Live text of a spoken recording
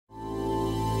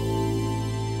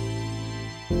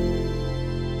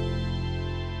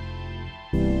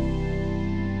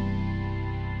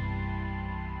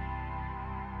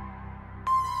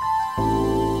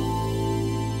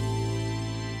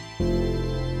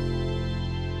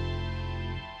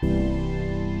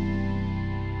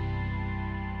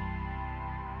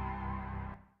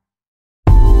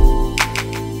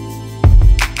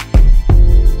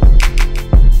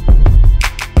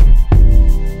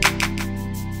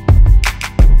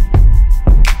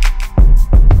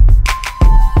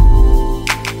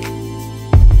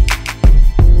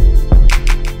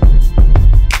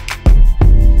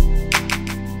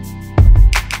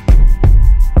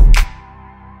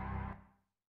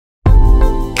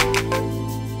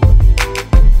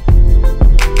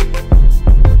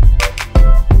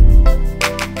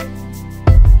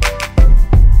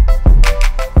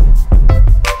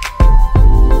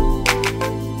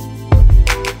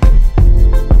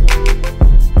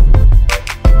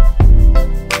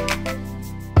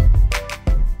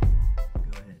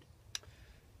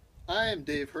I'm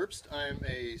Dave Herbst. I'm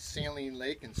a saline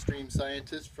lake and stream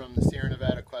scientist from the Sierra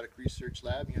Nevada Aquatic Research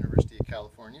Lab, University of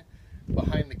California.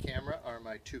 Behind the camera are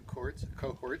my two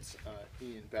cohorts,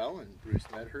 Ian Bell and Bruce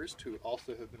Medhurst, who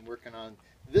also have been working on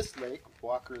this lake,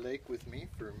 Walker Lake, with me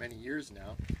for many years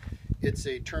now. It's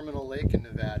a terminal lake in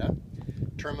Nevada.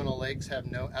 Terminal lakes have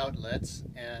no outlets,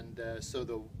 and so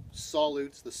the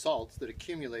solutes, the salts that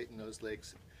accumulate in those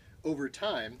lakes over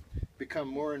time become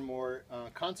more and more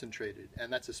concentrated,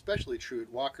 and that's especially true at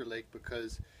Walker Lake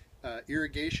because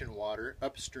irrigation water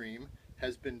upstream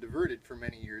has been diverted for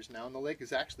many years now, and the lake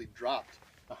has actually dropped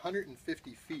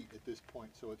 150 feet at this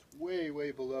point, so it's way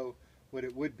below what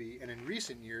it would be. And in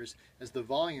recent years, as the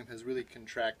volume has really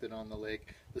contracted on the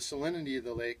lake, the salinity of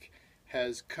the lake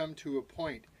has come to a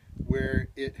point where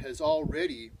it has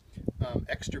already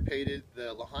extirpated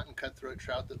the Lahontan cutthroat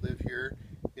trout that live here.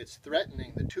 It's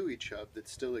threatening the tui chub that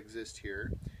still exist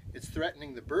here. It's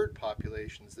threatening the bird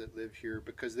populations that live here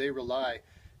because they rely,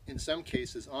 in some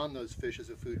cases, on those fish as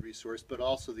a food resource, but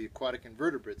also the aquatic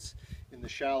invertebrates in the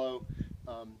shallow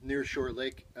nearshore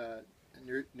lake,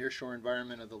 nearshore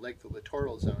environment of the lake, the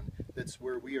littoral zone. That's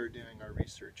where we are doing our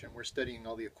research, and we're studying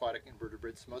all the aquatic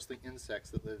invertebrates, mostly insects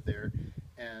that live there,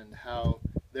 and how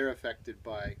they're affected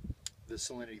by the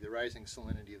salinity, the rising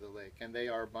salinity of the lake. And they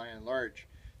are, by and large,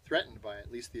 threatened by at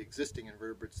least the existing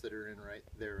invertebrates that are in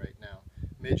there right now.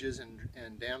 Midges and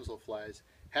damselflies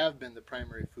have been the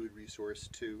primary food resource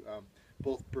to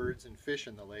both birds and fish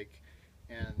in the lake,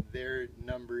 and their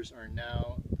numbers are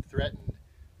now threatened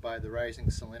by the rising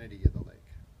salinity of the lake.